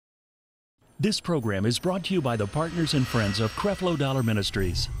This program is brought to you by the partners and friends of Creflo Dollar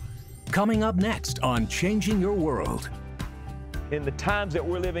Ministries. Coming up next on Changing Your World. In the times that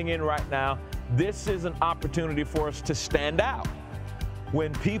we're living in right now, this is an opportunity for us to stand out.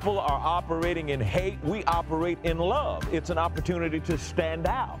 When people are operating in hate, we operate in love. It's an opportunity to stand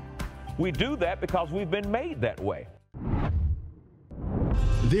out. We do that because we've been made that way.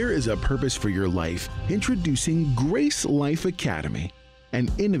 There is a purpose for your life. Introducing Grace Life Academy, an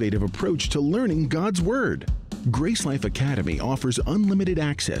innovative approach to learning God's Word. Grace Life Academy offers unlimited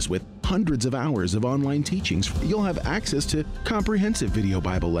access with hundreds of hours of online teachings. You'll have access to comprehensive video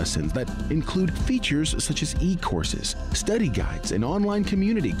Bible lessons that include features such as e-courses, study guides, an online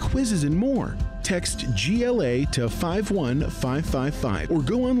community, quizzes, and more. Text GLA to 51555 or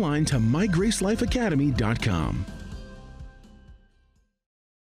go online to mygracelifeacademy.com.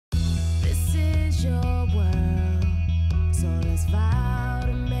 This is your world, so let's vow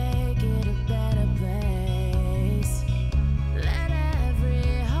to make it a better place. Let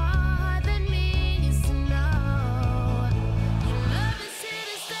every heart that needs to know your love is here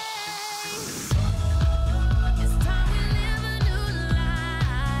to stay. It's time we live a new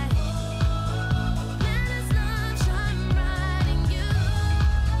life. Let His love shine bright in you.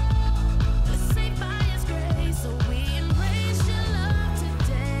 We're saved by His grace, so we embrace your love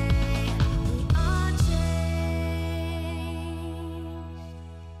today. We are changed.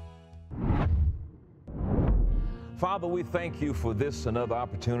 Father, we thank you for this another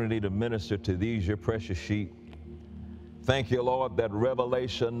opportunity to minister to these, your precious sheep. Thank you, Lord, that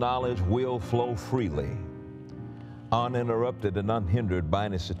revelation knowledge will flow freely, uninterrupted and unhindered by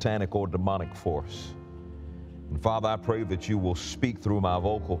any satanic or demonic force. And Father, I pray that you will speak through my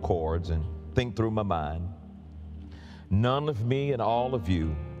vocal cords and think through my mind. None of me and all of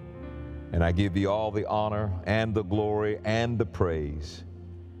you. And I give you all the honor and the glory and the praise.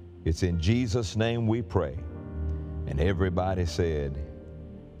 It's in Jesus' name we pray. And everybody said,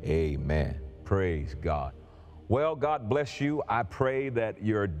 amen. Praise God. Well, God bless you. I pray that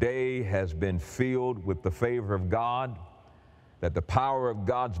your day has been filled with the favor of God, that the power of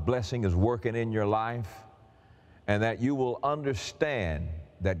God's blessing is working in your life, and that you will understand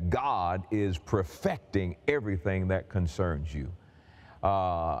that God is perfecting everything that concerns you.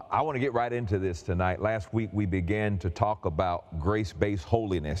 I want to get right into this tonight. Last week we began to talk about grace-based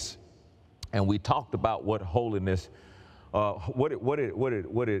holiness, and we talked about what holiness, what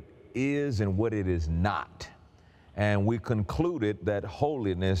it is and what it is not. And we concluded that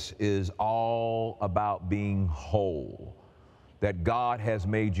holiness is all about being whole, that God has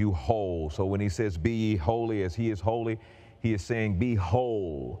made you whole. So when he says, be ye holy as he is holy, he is saying, be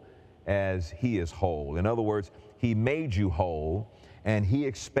whole as he is whole. In other words, he made you whole, and he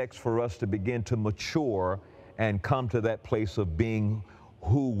expects for us to begin to mature and come to that place of being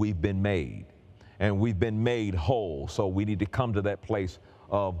who we've been made. And we've been made whole, so we need to come to that place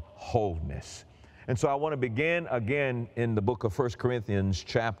of wholeness. And so I want to begin again in the book of 1 Corinthians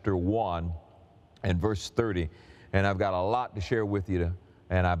chapter 1 and verse 30. And I've got a lot to share with you,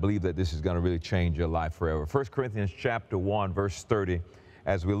 and I believe that this is going to really change your life forever. 1 Corinthians chapter 1, verse 30,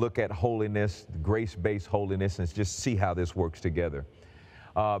 as we look at holiness, grace-based holiness, and just see how this works together.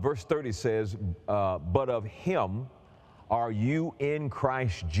 Verse 30 says, but of him are you in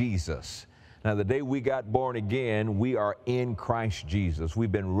Christ Jesus. Now, the day we got born again, we are in Christ Jesus.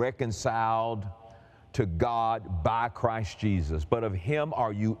 We've been reconciled to God by Christ Jesus. But of him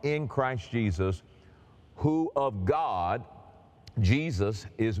are you in Christ Jesus, who of God, Jesus,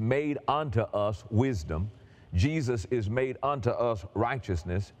 is made unto us wisdom. Jesus is made unto us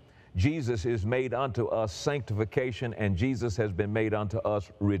righteousness. Jesus is made unto us sanctification, and Jesus has been made unto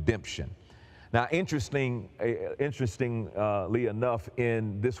us redemption. Now, interestingly enough,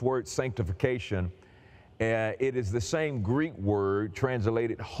 in this word sanctification, it is the same Greek word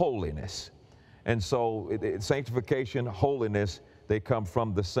translated holiness. And so sanctification, holiness, they come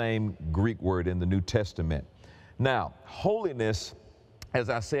from the same Greek word in the New Testament. Now, holiness, as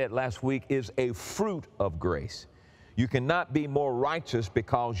I said last week, is a fruit of grace. You cannot be more righteous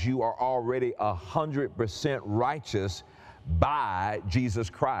because you are already 100% righteous by Jesus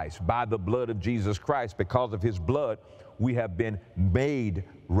Christ, by the blood of Jesus Christ. Because of his blood, we have been made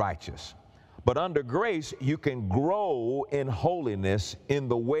righteous. But under grace, you can grow in holiness in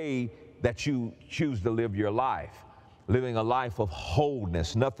the way that you choose to live your life, living a life of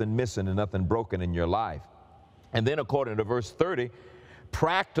wholeness, nothing missing and nothing broken in your life. And then according to verse 30,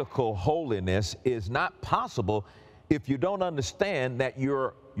 practical holiness is not possible if you don't understand that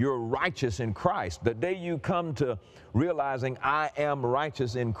you're righteous in Christ. The day you come to realizing I am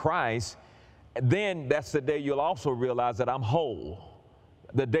righteous in Christ, then that's the day you'll also realize that I'm whole.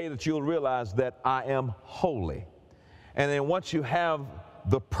 the day that you'll realize that I am holy. And then once you have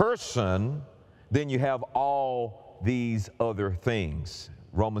the person, then you have all these other things.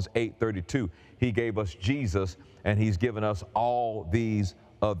 Romans 8:32, he gave us Jesus, and he's given us all these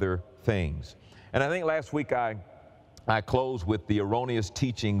other things. And I think last week I closed with the erroneous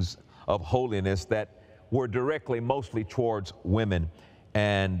teachings of holiness that were directly mostly towards women.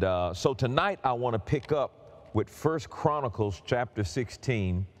 And so tonight I want to pick up with 1 Chronicles chapter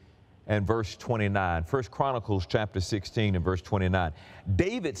 16 and verse 29. 1 Chronicles chapter 16 and verse 29.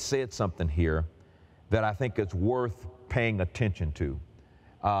 David said something here that I think is worth paying attention to.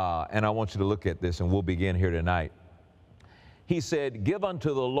 And I want you to look at this, and we'll begin here tonight. He said, "Give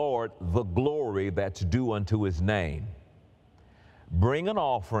unto the Lord the glory that's due unto his name. Bring an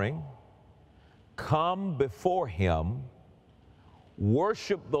offering, come before him,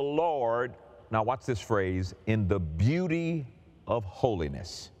 worship the Lord," now watch this phrase, "in the beauty of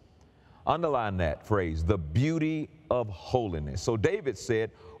holiness." Underline that phrase, the beauty of holiness. So David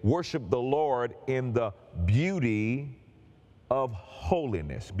said, worship the Lord in the beauty of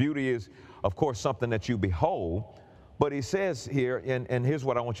holiness. Beauty is, of course, something that you behold. But he says here, and here's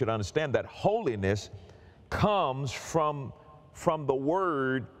what I want you to understand, that holiness comes from the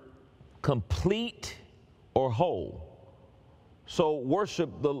word complete or whole. So worship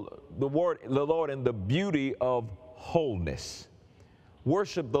the Lord in the beauty of wholeness.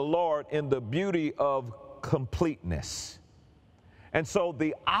 Worship the Lord in the beauty of completeness. And so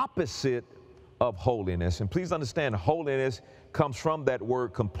the opposite of holiness, and please understand, holiness comes from that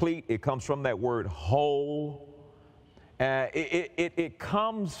word complete. It comes from that word whole. It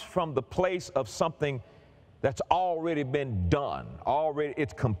comes from the place of something that's already been done. Already,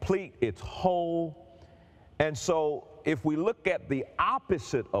 it's complete, it's whole. And so if we look at the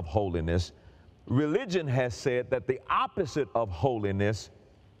opposite of holiness, religion has said that the opposite of holiness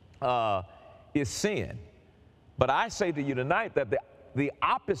is sin. But I say to you tonight that the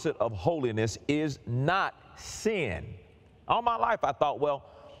opposite of holiness is not sin. All my life I thought, well,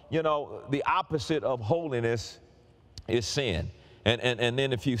 you know, the opposite of holiness is sin. And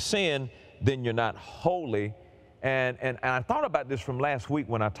then if you sin, then you're not holy. And I thought about this from last week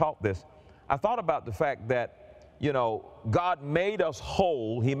when I taught this. I thought about the fact that, you know, God made us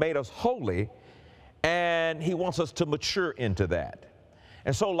whole. He made us holy. And he wants us to mature into that.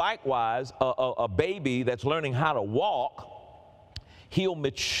 And so likewise, a baby that's learning how to walk, he'll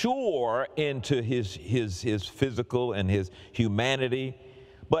mature into his physical and his humanity.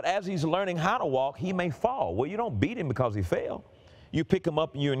 But as he's learning how to walk, he may fall. Well, you don't beat him because he fell. You pick him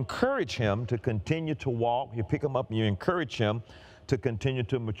up and you encourage him to continue to walk. You pick him up and you encourage him to continue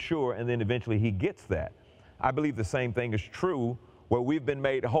to mature, and then eventually he gets that. I believe the same thing is true where we've been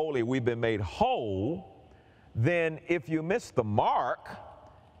made holy, we've been made whole. Then if you miss the mark,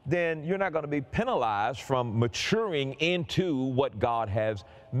 then you're not going to be penalized from maturing into what God has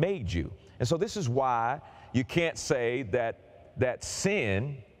made you. And so this is why you can't say that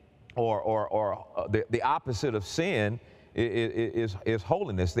sin or the opposite of sin is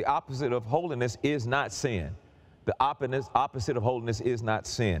holiness. The opposite of holiness is not sin. The opposite of holiness is not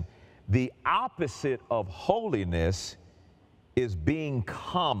sin. The opposite of holiness is being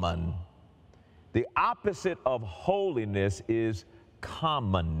common. The opposite of holiness is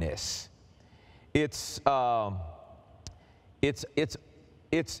commonness. It's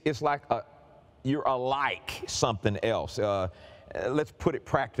like you're alike something else. Let's put it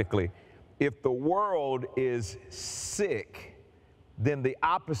practically. If the world is sick, then the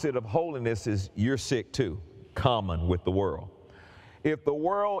opposite of holiness is you're sick too, common with the world. If the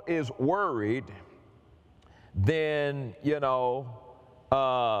world is worried, then, you know,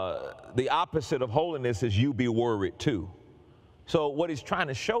 the opposite of holiness is you be worried too. So what he's trying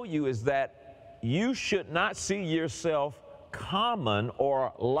to show you is that you should not see yourself common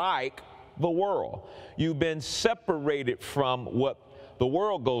or like the world. You've been separated from what the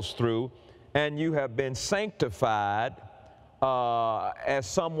world goes through, and you have been sanctified as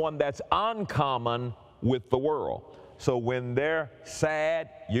someone that's uncommon with the world. So when they're sad,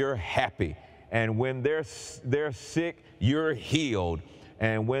 you're happy. And when they're sick, you're healed.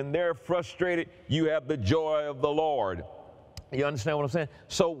 And when they're frustrated, you have the joy of the Lord. You understand what I'm saying?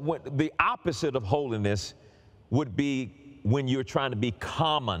 So the opposite of holiness would be when you're trying to be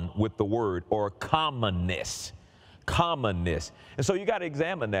common with the word, or commonness. Commonness. And so you got to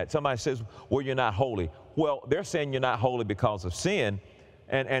examine that. Somebody says, well, you're not holy. Well, they're saying you're not holy because of sin.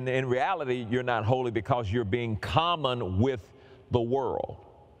 And in reality, you're not holy because you're being common with the world.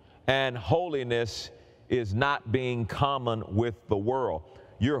 And holiness is not being common with the world.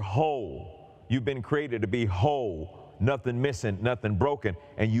 You're whole. You've been created to be whole. nothing missing, nothing broken,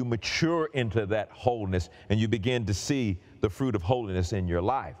 and you mature into that wholeness, and you begin to see the fruit of holiness in your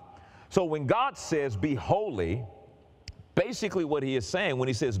life. So when God says be holy, basically what he is saying, when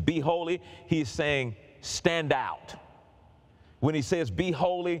he says be holy, he is saying stand out. When he says be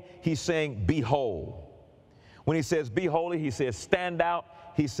holy, he's saying be whole. When he says be holy, he says stand out.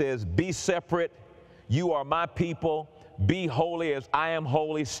 He says be separate. You are my people. Be holy as I am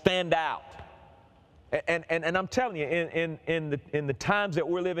holy. Stand out. And I'm telling you, in the times that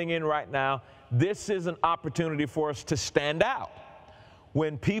we're living in right now, this is an opportunity for us to stand out.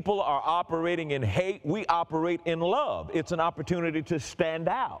 When people are operating in hate, we operate in love. It's an opportunity to stand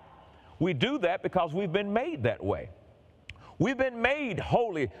out. We do that because we've been made that way. We've been made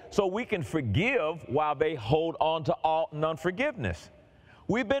holy so we can forgive while they hold on to all unforgiveness.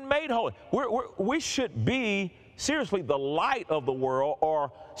 We've been made holy. We should be, seriously, the light of the world,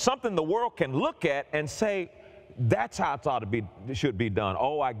 or something the world can look at and say, that's how it should be done.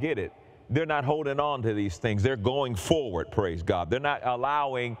 Oh, I get it. They're not holding on to these things. They're going forward, praise God. They're not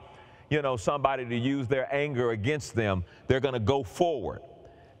allowing, somebody to use their anger against them. They're going to go forward.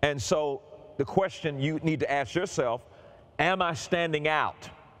 And so the question you need to ask yourself, am I standing out?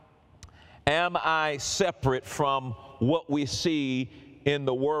 Am I separate from what we see in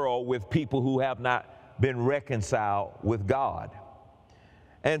the world with people who have not been reconciled with God?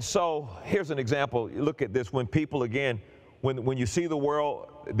 And so here's an example. Look at this. When people, again, when you see the world,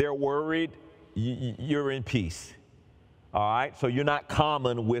 they're worried, you're in peace. All right? So you're not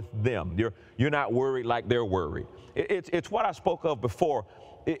common with them. You're not worried like they're worried. It's what I spoke of before.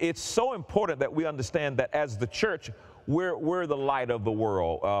 It's so important that we understand that as the church, we're the light of the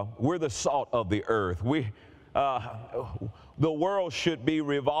world. We're the salt of the earth. The world should be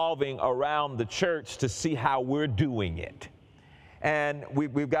revolving around the church to see how we're doing it. And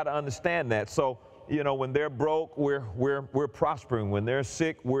we've got to understand that. So, when they're broke, we're prospering. When they're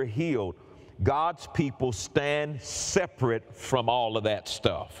sick, we're healed. God's people stand separate from all of that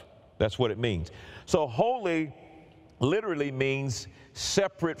stuff. That's what it means. So holy literally means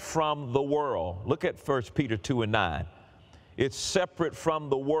separate from the world. Look at 1 Peter 2:9. It's separate from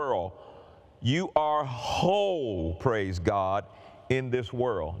the world. You are whole, praise God, in this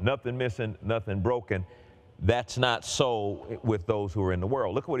world. Nothing missing, nothing broken. That's not so with those who are in the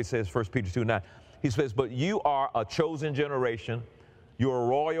world. Look at what he says, 1 Peter 2:9. He says, but you are a chosen generation. You're a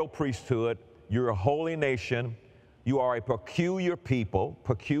royal priesthood. You're a holy nation. You are a peculiar people,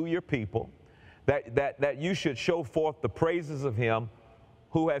 that you should show forth the praises of him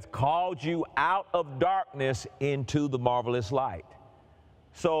who has called you out of darkness into the marvelous light.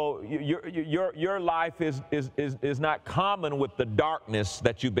 So your life is not common with the darkness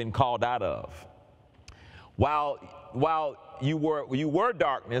that you've been called out of. While you were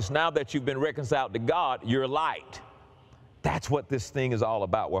darkness, now that you've been reconciled to God, you're light. That's what this thing is all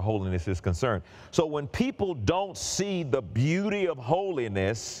about, where holiness is concerned. So when people don't see the beauty of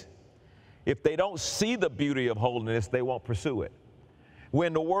holiness, if they don't see the beauty of holiness, they won't pursue it.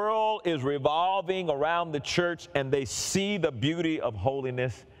 When the world is revolving around the church and they see the beauty of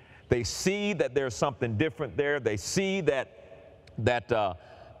holiness, they see that there's something different there, they see that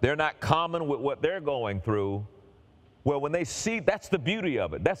they're not common with what they're going through. Well, when they see, that's the beauty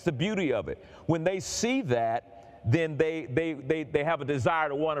of it. That's the beauty of it. When they see that, then they have a desire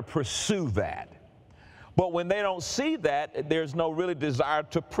to want to pursue that. But when they don't see that, there's no really desire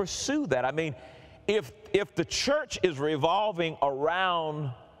to pursue that. I mean, if the church is revolving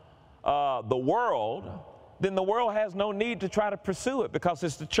around the world, then the world has no need to try to pursue it, because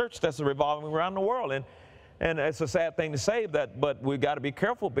it's the church that's revolving around the world. And it's a sad thing to say that, but we've got to be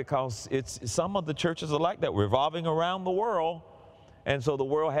careful, because some of the churches are like that, revolving around the world. And so the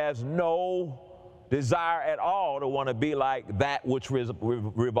world has no desire at all to want to be like that which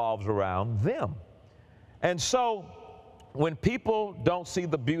revolves around them. And so when people don't see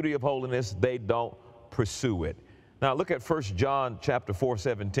the beauty of holiness, they don't pursue it. Now look at 1 John chapter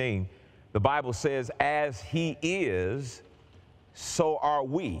 4:17. The Bible says, as he is, so are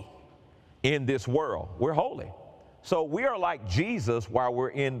we in this world. We're holy. So we are like Jesus while we're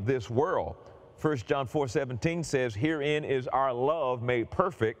in this world. 1 John 4:17 says, herein is our love made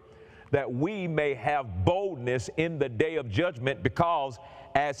perfect, that we may have boldness in the day of judgment, because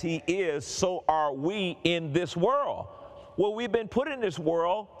as he is, so are we in this world. Well, we've been put in this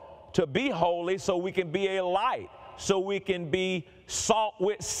world to be holy so we can be a light, so we can be salt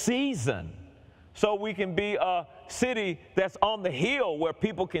with season, so we can be a city that's on the hill where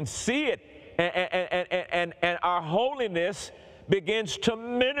people can see it, and our holiness begins to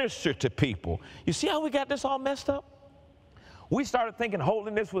minister to people. You see how we got this all messed up? We started thinking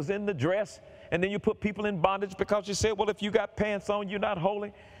holiness was in the dress, And then you put people in bondage because you said, well, if you got pants on, you're not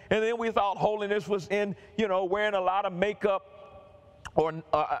holy. And then we thought holiness was in, wearing a lot of makeup. And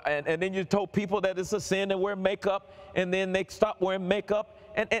then you told people that it's a sin to wear makeup, and then they stop wearing makeup.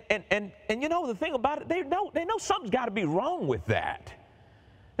 And the thing about it, they know something's got to be wrong with that.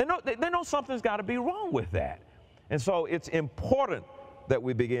 They know something's got to be wrong with that. And so it's important that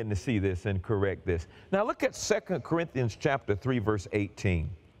we begin to see this and correct this. Now look at 2 Corinthians chapter 3, verse 18.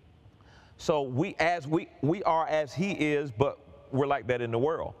 So we are as he is, but we're like that in the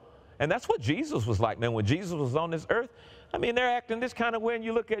world. And that's what Jesus was like, man. When Jesus was on this earth, I mean, they're acting this kind of way, and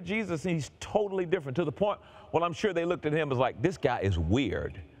you look at Jesus, and he's totally different, to the point, well, I'm sure they looked at him as like, this guy is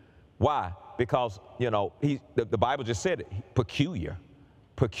weird. Why? Because, the Bible just said it, peculiar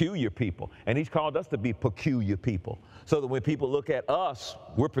people. And he's called us to be peculiar people. So that when people look at us,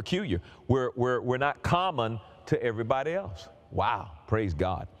 we're peculiar. We're not common to everybody else. Wow, praise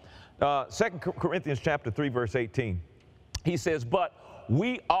God. 2 Corinthians chapter 3, verse 18, he says, but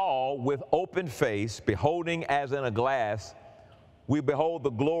we all with open face, beholding as in a glass, we behold the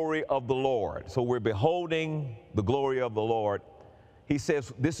glory of the Lord. So we're beholding the glory of the Lord. He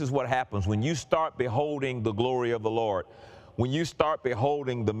says this is what happens when you start beholding the glory of the Lord. When you start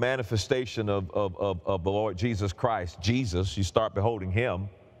beholding the manifestation of the Lord Jesus Christ, Jesus, you start beholding him,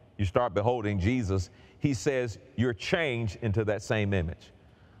 you start beholding Jesus, he says you're changed into that same image.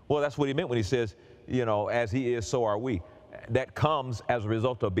 Well, that's what he meant when he says, as he is, so are we. That comes as a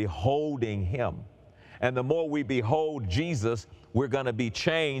result of beholding him. And the more we behold Jesus, we're going to be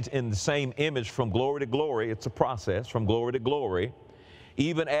changed in the same image from glory to glory. It's a process from glory to glory,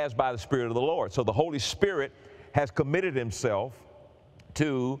 even as by the Spirit of the Lord. So the Holy Spirit has committed himself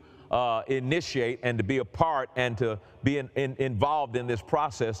to initiate and to be a part and to be involved in this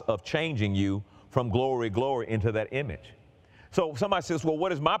process of changing you from glory to glory into that image. So somebody says, well,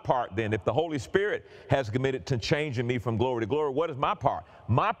 what is my part then? If the Holy Spirit has committed to changing me from glory to glory, what is my part?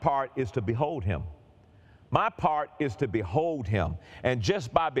 My part is to behold him. My part is to behold him. And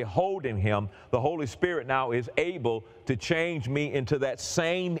just by beholding him, the Holy Spirit now is able to change me into that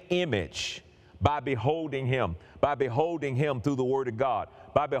same image by beholding him through the Word of God,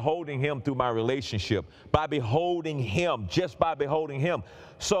 by beholding him through my relationship, by beholding him, just by beholding him.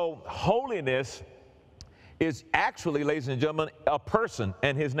 So holiness is actually, ladies and gentlemen, a person,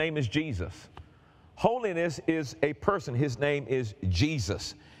 and his name is Jesus. Holiness is a person. His name is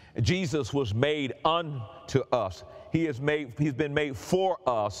Jesus. Jesus was made unto us. He's been made for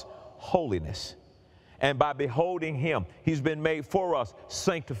us holiness. And by beholding him, he's been made for us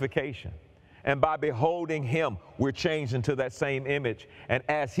sanctification. And by beholding him, we're changed into that same image. And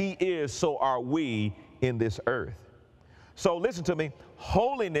as he is, so are we in this earth. So listen to me,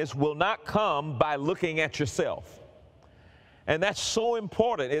 holiness will not come by looking at yourself. And that's so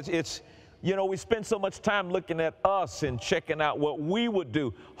important. It's we spend so much time looking at us and checking out what we would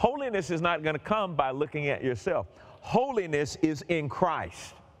do. Holiness is not going to come by looking at yourself. Holiness is in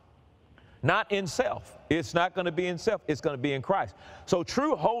Christ, not in self. It's not going to be in self. It's going to be in Christ. So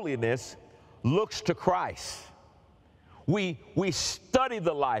true holiness looks to Christ. We study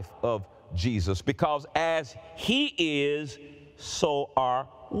the life of Jesus because as he is, so are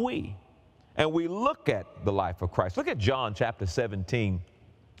we. And we look at the life of Christ. Look at John chapter 17,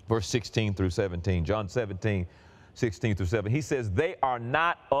 verse 16 through 17. John 17, 16 through 17. He says, they are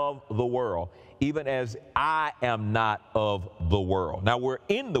not of the world, even as I am not of the world. Now we're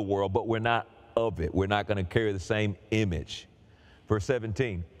in the world, but we're not of it. We're not going to carry the same image. Verse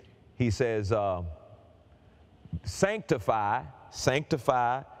 17, he says, sanctify,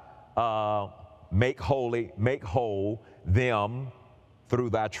 make holy, make whole them through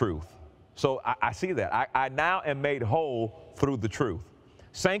thy truth. So I see that. I now am made whole through the truth.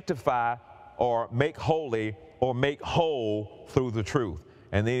 Sanctify or make holy or make whole through the truth.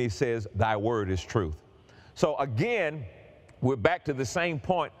 And then he says, thy word is truth. So again, we're back to the same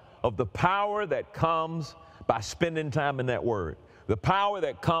point of the power that comes by spending time in that word. The power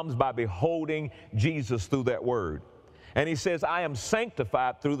that comes by beholding Jesus through that word. And he says, I am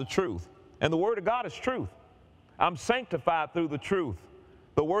sanctified through the truth. And the word of God is truth. I'm sanctified through the truth.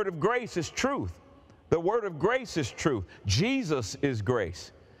 The word of grace is truth. The word of grace is truth. Jesus is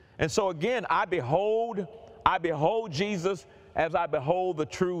grace. And so again, I behold Jesus as I behold the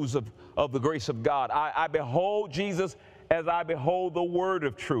truths of the grace of God. I behold Jesus as I behold the word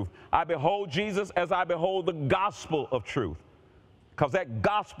of truth. I behold Jesus as I behold the gospel of truth. Because that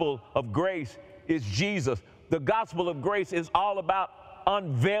gospel of grace is Jesus. The gospel of grace is all about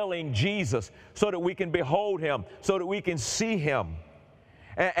unveiling Jesus so that we can behold him, so that we can see him.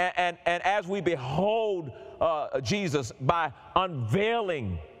 And as we behold Jesus by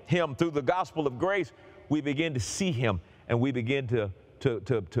unveiling him through the gospel of grace, we begin to see him, and we begin to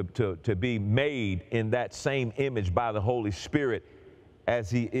be made in that same image by the Holy Spirit.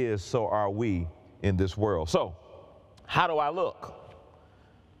 As he is, so are we in this world. So, how do I look?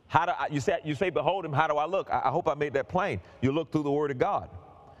 You say, behold him, how do I look? I hope I made that plain. You look through the Word of God.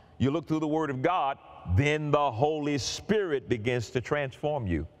 You look through the Word of God, then the Holy Spirit begins to transform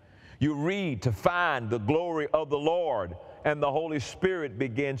you. You read to find the glory of the Lord, and the Holy Spirit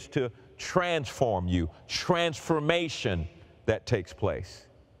begins to transform you. Transformation that takes place.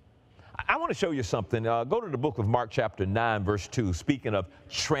 I want to show you something. Go to the book of Mark chapter 9, verse 2. Speaking of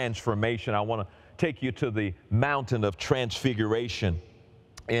transformation, I want to take you to the mountain of transfiguration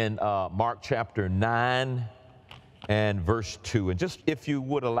in Mark chapter 9 and verse 2. And just if you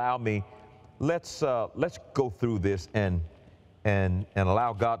would allow me, let's go through this and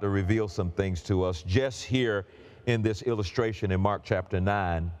allow God to reveal some things to us just here in this illustration in Mark chapter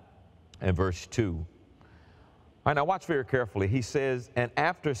 9 and verse 2. All right, now watch very carefully. He says, and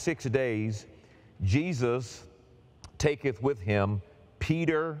after 6 days, Jesus taketh with him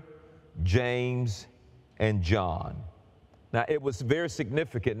Peter, James, and John. Now, it was very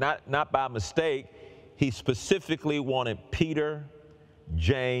significant, not by mistake. He specifically wanted Peter,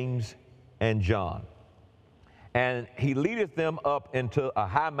 James, and John. And he leadeth them up into a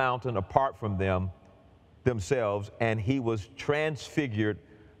high mountain apart from themselves, and he was transfigured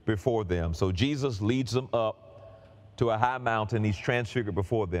before them. So Jesus leads them up to a high mountain. He's transfigured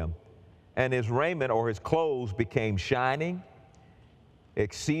before them. And his raiment or his clothes became shining,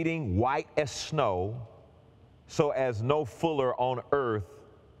 exceeding white as snow, so as no fuller on earth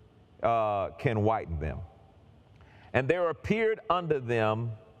can whiten them. And there appeared unto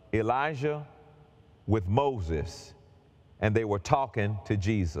them Elijah with Moses, and they were talking to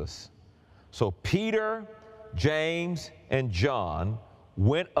Jesus. So Peter, James, and John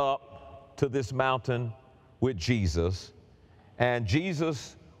went up to this mountain with Jesus, and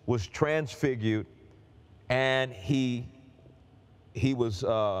Jesus was transfigured, and he was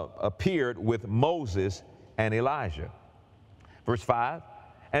appeared with Moses and Elijah. Verse 5,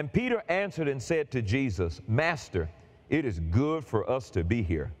 and Peter answered and said to Jesus, Master, it is good for us to be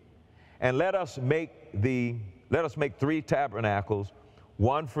here, and let us make 3 tabernacles,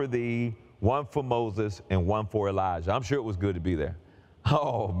 one for thee, one for Moses, and one for Elijah. I'm sure it was good to be there.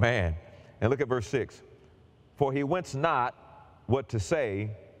 Oh man. And look at verse 6. For he went not what to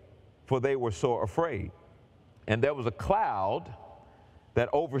say, for they were sore afraid. And there was a cloud that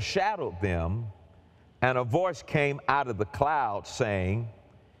overshadowed them, and a voice came out of the cloud saying,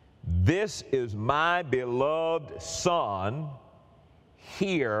 This is my beloved Son,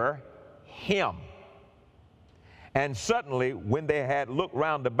 hear him. And suddenly, when they had looked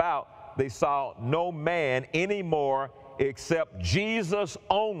round about, they saw no man anymore except Jesus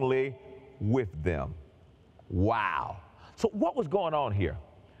only with them. Wow. So what was going on here?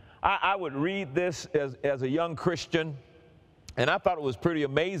 I would read this as a young Christian, and I thought it was pretty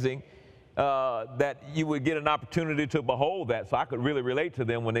amazing that you would get an opportunity to behold that. So I could really relate to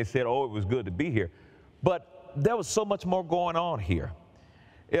them when they said, oh, it was good to be here. But there was so much more going on here.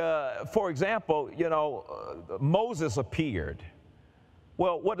 For example, Moses appeared.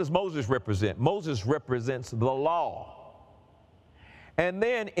 Well, what does Moses represent? Moses represents the law. And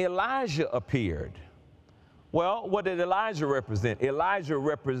then Elijah appeared. Well, what did Elijah represent? Elijah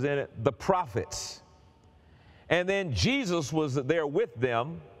represented the prophets. And then Jesus was there with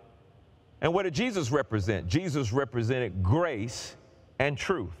them. And what did Jesus represent? Jesus represented grace and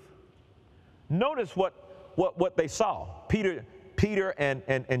truth. Notice what they saw. Peter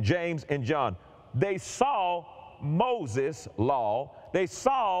and James and John. They saw Moses' law. They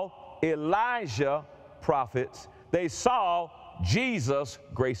saw Elijah, prophets. They saw Jesus,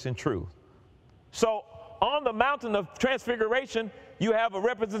 grace and truth. So on the mountain of transfiguration, you have a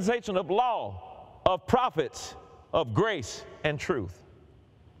representation of law, of prophets, of grace and truth.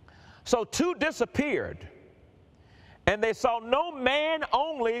 So 2 disappeared, and they saw no man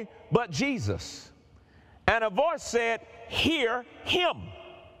only but Jesus. And a voice said, hear him.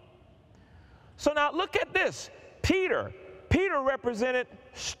 So now look at this. Peter represented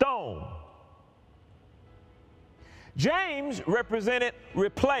stone. James represented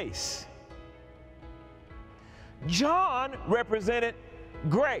replace. John represented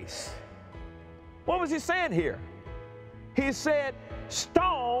grace. What was he saying here? He said,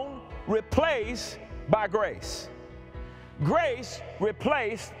 stone replaced by grace. Grace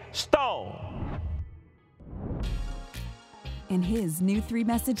replaced stone. In his new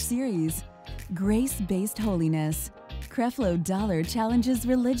 3-message series, Grace-Based Holiness, Creflo Dollar challenges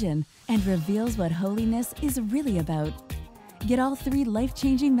religion and reveals what holiness is really about. Get all 3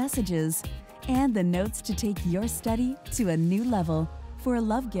 life-changing messages and the notes to take your study to a new level for a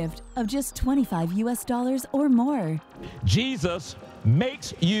love gift of just $25 or more. Jesus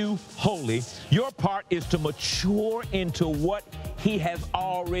makes you holy. Your part is to mature into what He has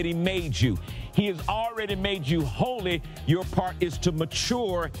already made you. He has already made you holy. Your part is to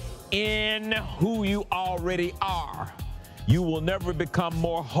mature in who you already are. You will never become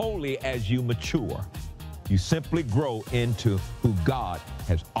more holy as you mature. You simply grow into who God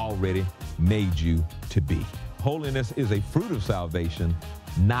has already made you to be. Holiness is a fruit of salvation,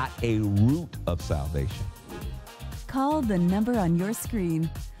 not a root of salvation. Call the number on your screen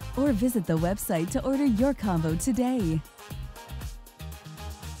or visit the website to order your combo today.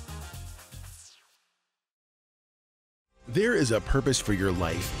 There is a purpose for your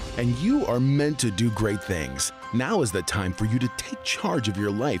life, and you are meant to do great things. Now is the time for you to take charge of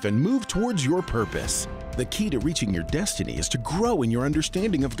your life and move towards your purpose. The key to reaching your destiny is to grow in your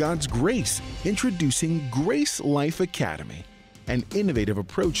understanding of God's grace. Introducing Grace Life Academy, an innovative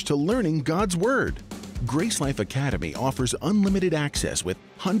approach to learning God's Word. Grace Life Academy offers unlimited access with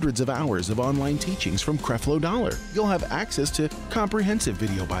hundreds of hours of online teachings from Creflo. You'll have access to comprehensive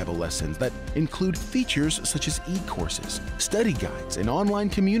video Bible lessons that include features such as e-courses, study guides, an online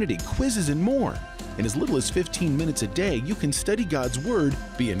community, quizzes, and more. In as little as 15 minutes a day, you can study God's Word,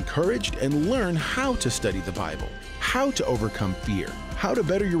 be encouraged, and learn how to study the Bible, how to overcome fear, how to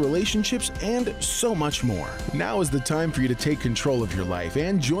better your relationships, and so much more. Now is the time for you to take control of your life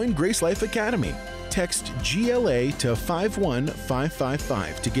and join Grace Life Academy. Text GLA to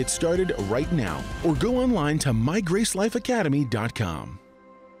 51555 to get started right now, or go online to mygracelifeacademy.com.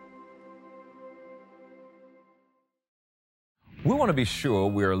 We want to be sure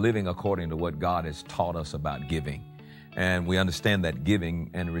we're living according to what God has taught us about giving. And we understand that giving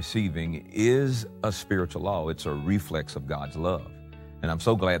and receiving is a spiritual law. It's a reflex of God's love. And I'm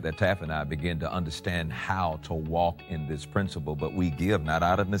so glad that Taff and I begin to understand how to walk in this principle. But we give not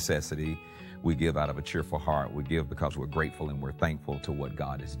out of necessity. We give out of a cheerful heart. We give because we're grateful and we're thankful to what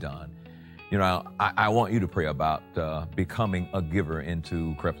God has done. You know, I want you to pray about becoming a giver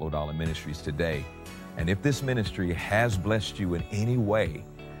into Creflo Ministries today. And if this ministry has blessed you in any way,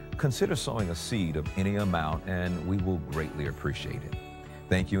 consider sowing a seed of any amount, and we will greatly appreciate it.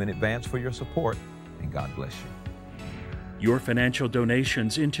 Thank you in advance for your support, and God bless you. Your financial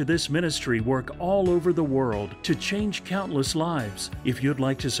donations into this ministry work all over the world to change countless lives. If you'd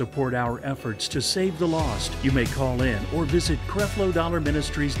like to support our efforts to save the lost, you may call in or visit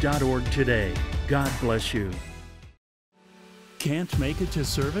CrefloDollarMinistries.org today. God bless you. Can't make it to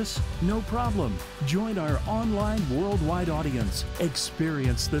service? No problem. Join our online worldwide audience.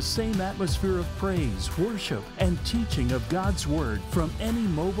 Experience the same atmosphere of praise, worship, and teaching of God's Word from any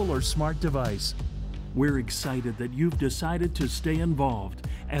mobile or smart device. We're excited that you've decided to stay involved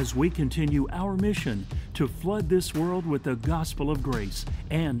as we continue our mission to flood this world with the gospel of grace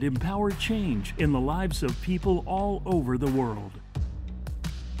and empower change in the lives of people all over the world.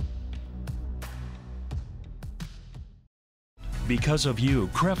 Because of you,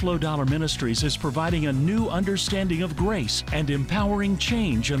 Creflo Ministries is providing a new understanding of grace and empowering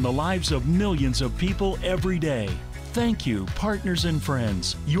change in the lives of millions of people every day. Thank you, partners and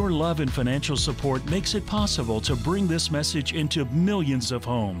friends. Your love and financial support makes it possible to bring this message into millions of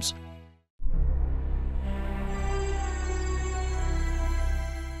homes.